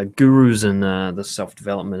in the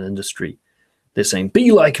self-development industry. They're saying,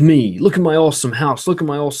 be like me. Look at my awesome house. Look at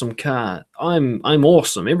my awesome car. I'm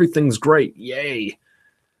awesome. Everything's great. Yay.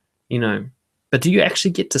 You know, but do you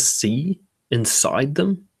actually get to see inside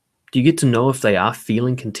them? Do you get to know if they are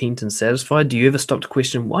feeling content and satisfied? Do you ever stop to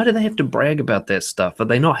question, why do they have to brag about that stuff? Are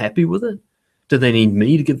they not happy with it? Do they need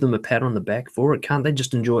me to give them a pat on the back for it? Can't they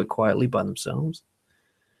just enjoy it quietly by themselves?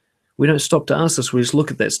 We don't stop to ask this. We just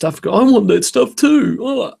look at that stuff and go, I want that stuff too.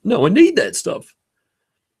 Oh, no, I need that stuff.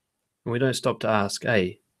 And we don't stop to ask,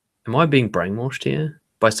 hey, am I being brainwashed here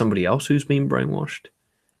by somebody else who's been brainwashed?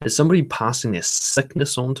 Is somebody passing their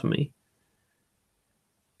sickness on to me?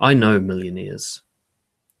 I know millionaires,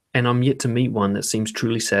 and I'm yet to meet one that seems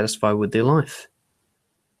truly satisfied with their life.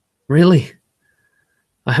 Really?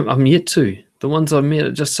 I'm yet to. The ones I've met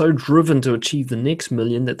are just so driven to achieve the next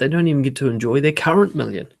million that they don't even get to enjoy their current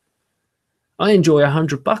million. I enjoy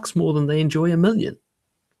 $100 more than they enjoy $1 million.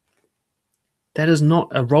 That is not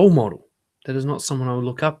a role model. That is not someone I would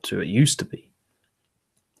look up to. It used to be.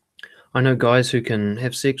 I know guys who can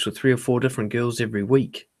have sex with 3 or 4 different girls every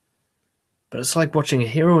week. But it's like watching a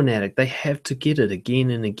heroin addict. They have to get it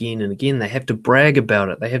again and again and again. They have to brag about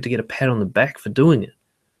it. They have to get a pat on the back for doing it.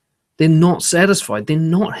 They're not satisfied. They're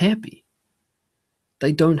not happy.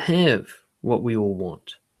 They don't have what we all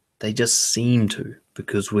want. They just seem to,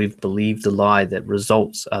 because we've believed the lie that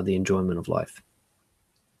results are the enjoyment of life.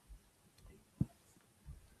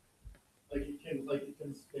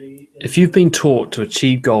 If you've been taught to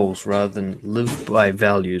achieve goals rather than live by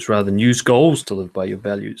values, rather than use goals to live by your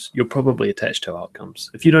values, you're probably attached to outcomes.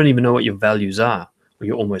 If you don't even know what your values are, well,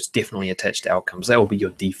 you're almost definitely attached to outcomes. That will be your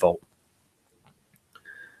default.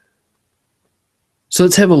 So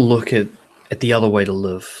let's have a look at the other way to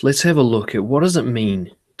live. Let's have a look at what does it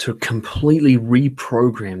mean to completely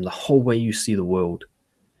reprogram the whole way you see the world,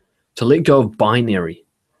 to let go of binary,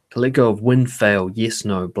 to let go of win, fail, yes,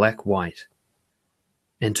 no, black, white,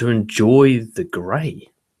 and to enjoy the gray,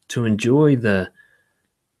 to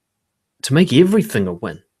make everything a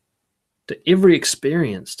win, to every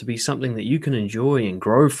experience to be something that you can enjoy and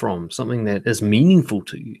grow from, something that is meaningful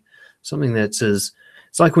to you, something that's it's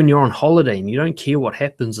like when you're on holiday and you don't care what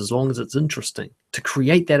happens as long as it's interesting, to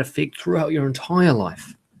create that effect throughout your entire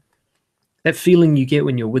life. That feeling you get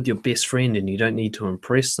when you're with your best friend and you don't need to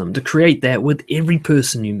impress them, to create that with every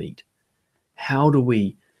person you meet. How do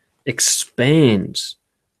we expand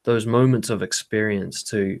those moments of experience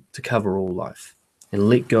to cover all life and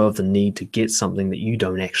let go of the need to get something that you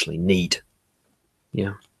don't actually need?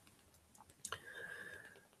 Yeah.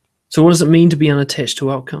 So what does it mean to be unattached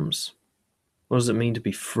to outcomes? What does it mean to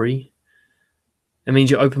be free? It means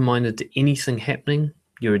you're open-minded to anything happening.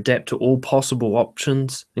 You adapt to all possible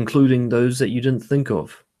options, including those that you didn't think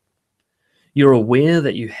of. You're aware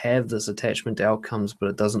that you have this attachment to outcomes, but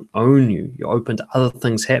it doesn't own you. You're open to other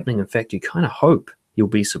things happening. In fact, you kind of hope you'll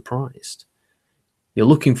be surprised. You're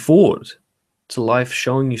looking forward to life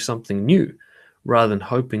showing you something new, rather than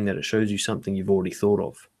hoping that it shows you something you've already thought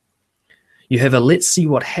of. You have a let's see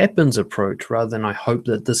what happens approach, rather than I hope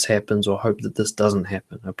that this happens or hope that this doesn't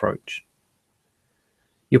happen approach.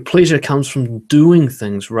 Your pleasure comes from doing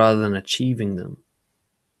things rather than achieving them.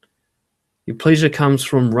 Your pleasure comes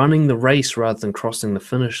from running the race rather than crossing the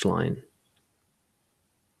finish line.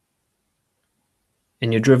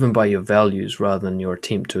 And you're driven by your values rather than your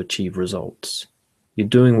attempt to achieve results. You're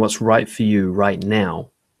doing what's right for you right now,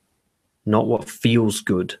 not what feels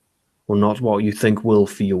good, or not what you think will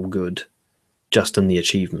feel good, just in the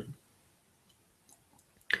achievement.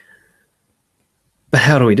 But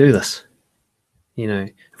how do we do this? You know,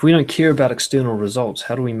 if we don't care about external results,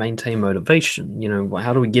 how do we maintain motivation? You know,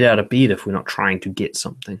 how do we get out of bed if we're not trying to get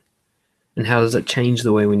something? And how does it change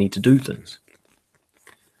the way we need to do things?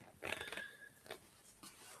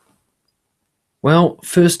 Well,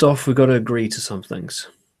 first off, we've got to agree to some things.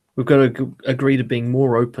 We've got to agree to being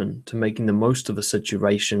more open to making the most of a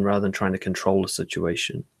situation rather than trying to control a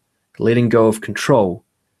situation. Letting go of control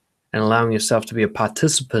and allowing yourself to be a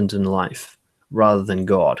participant in life rather than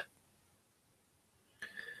God.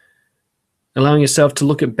 Allowing yourself to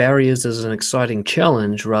look at barriers as an exciting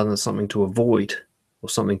challenge rather than something to avoid or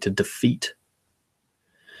something to defeat.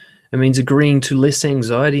 It means agreeing to less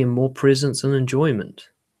anxiety and more presence and enjoyment.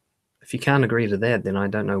 If you can't agree to that, then I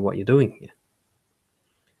don't know what you're doing here.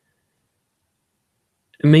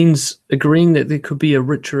 It means agreeing that there could be a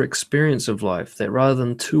richer experience of life, that rather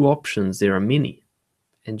than two options, there are many,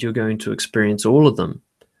 and you're going to experience all of them.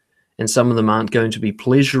 And some of them aren't going to be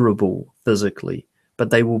pleasurable physically,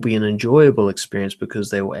 but they will be an enjoyable experience because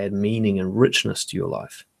they will add meaning and richness to your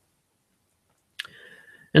life.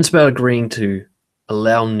 And it's about agreeing to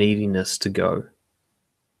allow neediness to go,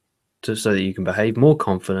 so that you can behave more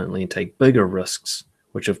confidently and take bigger risks,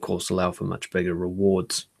 which of course allow for much bigger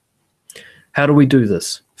rewards. How do we do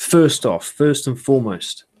this? First and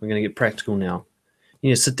foremost, we're going to get practical now. You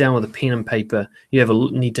need to sit down with a pen and paper. You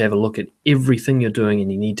need to have a look at everything you're doing,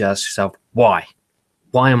 and you need to ask yourself, why?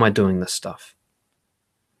 Why am I doing this stuff?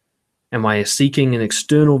 Am I seeking an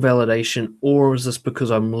external validation, or is this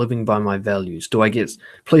because I'm living by my values? Do I get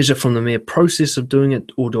pleasure from the mere process of doing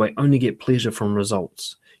it, or do I only get pleasure from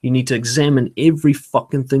results? You need to examine every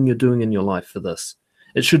fucking thing you're doing in your life for this.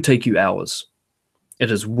 It should take you hours. It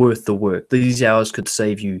is worth the work. These hours could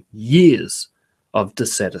save you years of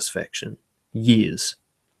dissatisfaction. Years.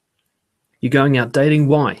 You're going out dating.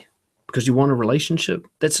 Why? Because you want a relationship?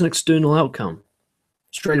 That's an external outcome.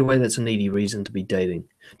 Straight away, that's a needy reason to be dating.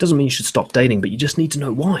 Doesn't mean you should stop dating, but you just need to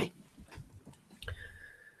know why.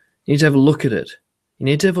 You need to have a look at it. You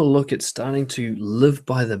need to have a look at starting to live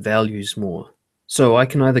by the values more. So I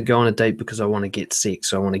can either go on a date because I want to get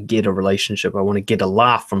sex, I want to get a relationship, I want to get a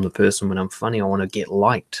laugh from the person when I'm funny, I want to get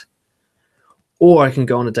liked. Or I can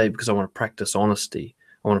go on a date because I want to practice honesty,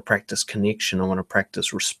 I want to practice connection, I want to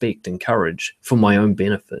practice respect and courage for my own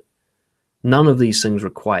benefit. None of these things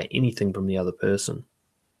require anything from the other person.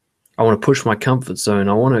 I want to push my comfort zone,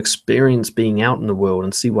 I want to experience being out in the world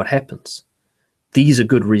and see what happens. These are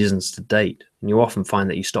good reasons to date, and you often find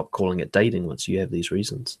that you stop calling it dating once you have these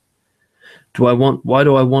reasons. Why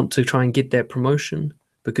do I want to try and get that promotion?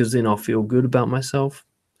 Because then I'll feel good about myself.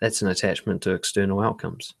 That's an attachment to external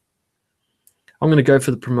outcomes. I'm going to go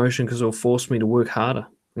for the promotion because it will force me to work harder.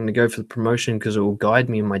 I'm going to go for the promotion because it will guide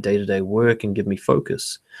me in my day-to-day work and give me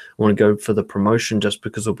focus. I want to go for the promotion just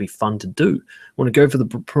because it'll be fun to do. I want to go for the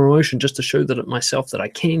promotion just to show that myself that I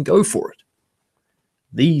can go for it.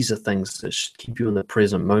 These are things that should keep you in the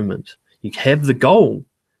present moment. You have the goal,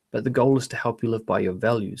 but the goal is to help you live by your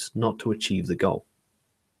values, not to achieve the goal.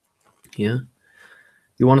 Yeah?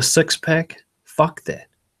 You want a six-pack? Fuck that.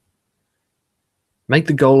 Make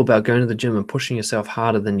the goal about going to the gym and pushing yourself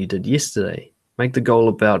harder than you did yesterday. Make the goal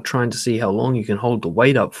about trying to see how long you can hold the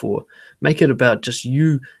weight up for. Make it about just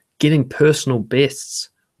you getting personal bests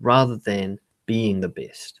rather than being the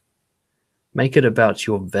best. Make it about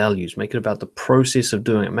your values. Make it about the process of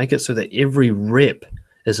doing it. Make it so that every rep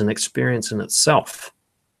is an experience in itself.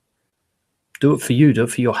 Do it for you. Do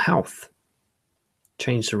it for your health.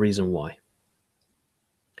 Change the reason why.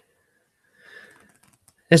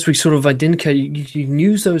 As we sort of identify, you can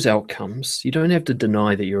use those outcomes. You don't have to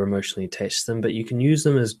deny that you're emotionally attached to them, but you can use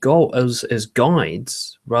them as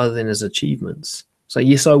guides rather than as achievements. So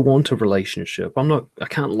yes, I want a relationship. I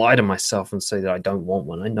can't lie to myself and say that I don't want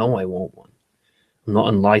one. I know I want one. I'm not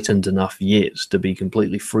enlightened enough yet to be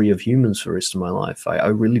completely free of humans for the rest of my life. I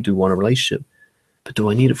really do want a relationship. But do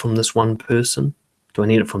I need it from this one person? Do I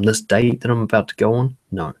need it from this date that I'm about to go on?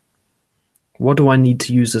 No. What do I need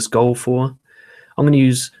to use this goal for? I'm going to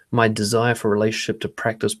use my desire for a relationship to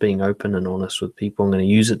practice being open and honest with people. I'm going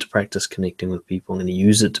to use it to practice connecting with people. I'm going to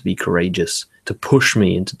use it to be courageous, to push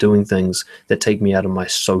me into doing things that take me out of my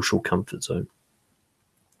social comfort zone.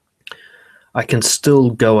 I can still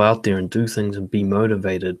go out there and do things and be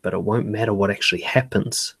motivated, but it won't matter what actually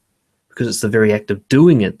happens because it's the very act of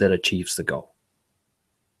doing it that achieves the goal.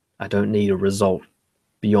 I don't need a result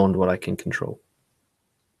beyond what I can control.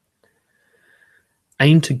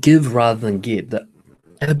 Aim to give rather than get. The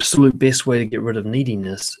absolute best way to get rid of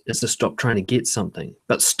neediness is to stop trying to get something.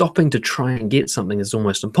 But stopping to try and get something is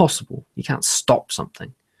almost impossible. You can't stop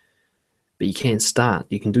something, but you can start.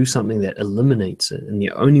 You can do something that eliminates it. And the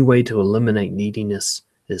only way to eliminate neediness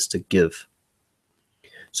is to give.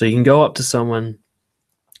 So you can go up to someone,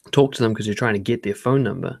 talk to them because you're trying to get their phone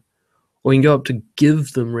number. Or you can go up to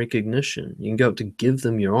give them recognition. You can go up to give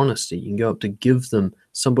them your honesty. You can go up to give them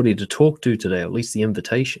somebody to talk to today, or at least the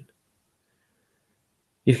invitation.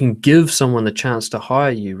 You can give someone the chance to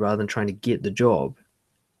hire you rather than trying to get the job.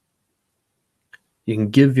 You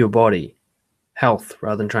can give your body health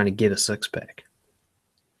rather than trying to get a six-pack.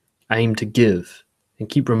 aim to give, and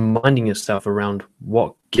keep reminding yourself around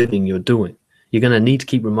what giving you're doing. You're going to need to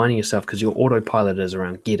keep reminding yourself because your autopilot is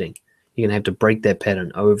around getting. You're going to have to break that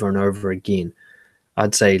pattern over and over again.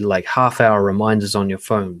 I'd say like half-hour reminders on your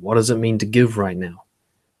phone. What does it mean to give right now?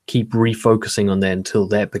 Keep refocusing on that until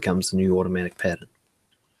that becomes the new automatic pattern.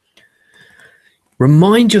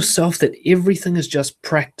 Remind yourself that everything is just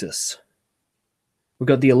practice. We've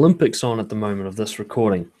got the Olympics on at the moment of this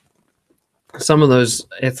recording. Some of those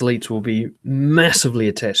athletes will be massively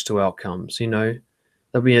attached to outcomes, you know.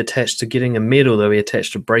 They'll be attached to getting a medal. They'll be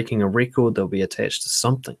attached to breaking a record. They'll be attached to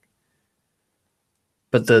something.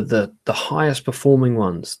 But the highest performing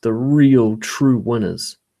ones, the real true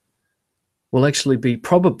winners, will actually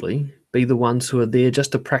probably be the ones who are there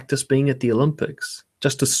just to practice being at the Olympics,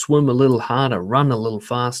 just to swim a little harder, run a little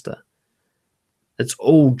faster. It's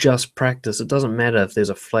all just practice. It doesn't matter if there's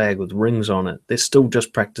a flag with rings on it. They're still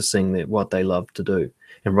just practicing what they love to do.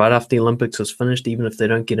 And right after the Olympics is finished, even if they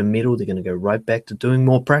don't get a medal, they're going to go right back to doing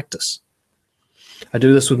more practice. I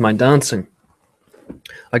do this with my dancing.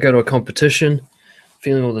 I go to a competition,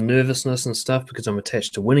 feeling all the nervousness and stuff because I'm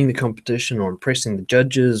attached to winning the competition or impressing the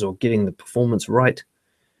judges or getting the performance right.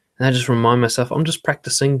 And I just remind myself, I'm just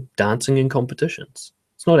practicing dancing in competitions.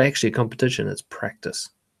 It's not actually a competition, it's practice.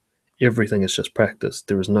 Everything is just practice.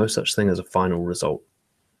 There is no such thing as a final result.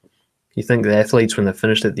 You think the athletes, when they're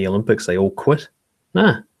finished at the Olympics, they all quit?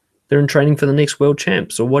 Nah, they're in training for the next world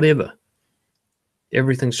champs or whatever.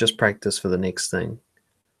 Everything's just practice for the next thing.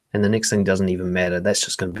 And the next thing doesn't even matter. That's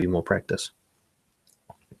just going to be more practice.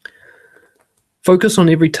 Focus on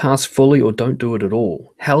every task fully or don't do it at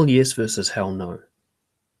all. Hell yes versus hell no.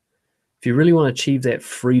 If you really want to achieve that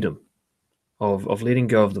freedom of letting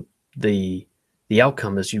go of the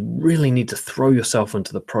outcome, is you really need to throw yourself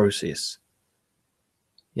into the process.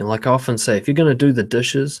 You know, like I often say, if you're going to do the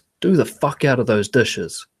dishes, do the fuck out of those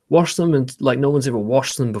dishes. Wash them and like no one's ever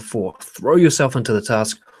washed them before. Throw yourself into the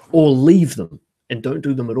task or leave them and don't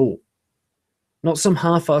do them at all. Not some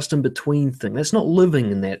half-assed in between thing. That's not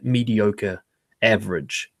living in that mediocre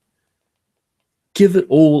average. Give it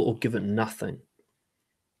all or give it nothing.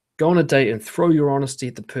 Go on a date and throw your honesty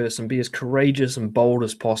at the person. Be as courageous and bold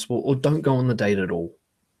as possible, or don't go on the date at all.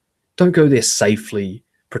 Don't go there safely,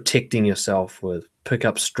 protecting yourself with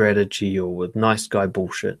pickup strategy or with nice guy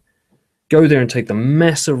bullshit. Go there and take the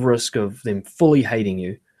massive risk of them fully hating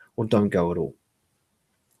you, or don't go at all.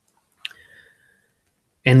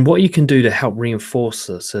 And what you can do to help reinforce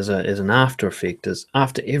this as an after effect is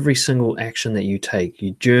after every single action that you take,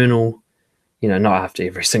 you journal. You know, not after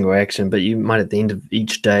every single action, but you might at the end of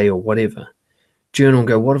each day or whatever, journal and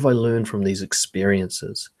go, what have I learned from these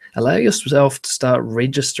experiences? Allow yourself to start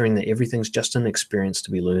registering that everything's just an experience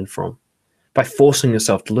to be learned from by forcing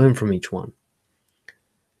yourself to learn from each one.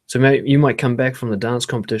 So you might come back from the dance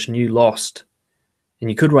competition, you lost,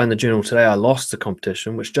 and you could write in the journal today, I lost the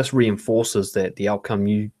competition, which just reinforces that the outcome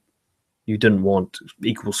you didn't want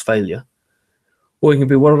equals failure. Or you can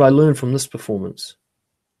be, what did I learn from this performance?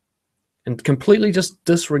 And completely just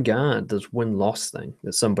disregard this win-loss thing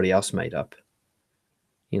that somebody else made up.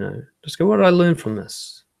 You know, just go, what did I learn from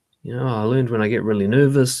this? You know, I learned when I get really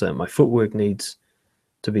nervous that my footwork needs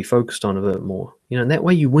to be focused on a bit more. You know, and that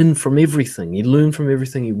way you win from everything. You learn from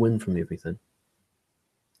everything, you win from everything.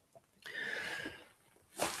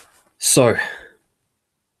 So,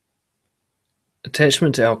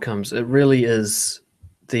 attachment to outcomes, it really is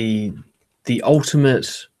the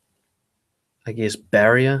ultimate, I guess,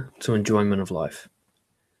 barrier to enjoyment of life.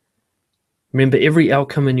 Remember, every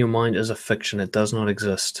outcome in your mind is a fiction. It does not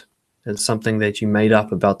exist. It's something that you made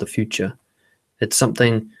up about the future. It's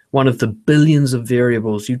something, one of the billions of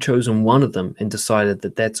variables, you've chosen one of them and decided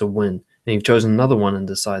that that's a win. And you've chosen another one and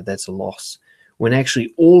decided that's a loss. When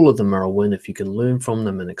actually all of them are a win if you can learn from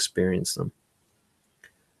them and experience them.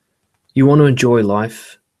 You want to enjoy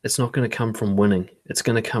life, it's not going to come from winning. It's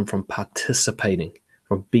going to come from participating,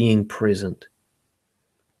 from being present.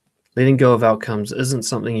 Letting go of outcomes isn't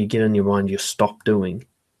something you get in your mind, you stop doing.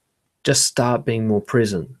 Just start being more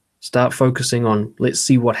present. Start focusing on let's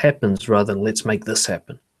see what happens rather than let's make this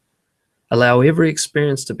happen. Allow every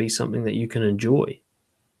experience to be something that you can enjoy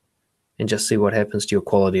and just see what happens to your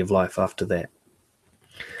quality of life after that.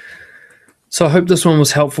 So I hope this one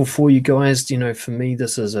was helpful for you guys. You know, for me,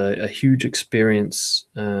 this is a huge experience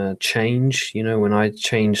change. You know, when I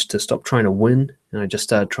changed to stop trying to win and I just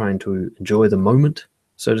started trying to enjoy the moment,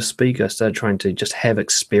 so to speak. I started trying to just have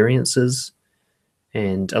experiences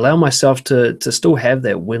and allow myself to still have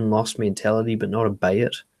that win-loss mentality, but not obey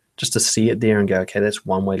it. Just to see it there and go, okay, that's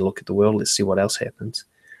one way to look at the world. Let's see what else happens.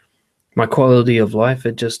 My quality of life,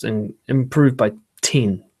 it just improved by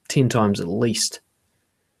 10 times at least.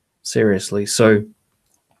 Seriously. So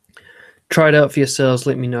try it out for yourselves.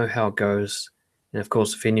 Let me know how it goes. And of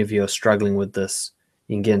course, if any of you are struggling with this,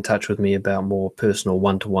 you can get in touch with me about more personal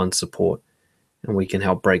one-to-one support, and we can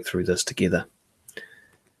help break through this together.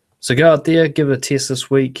 So go out there, give it a test this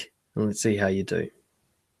week, and let's see how you do.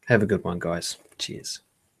 Have a good one, guys. Cheers.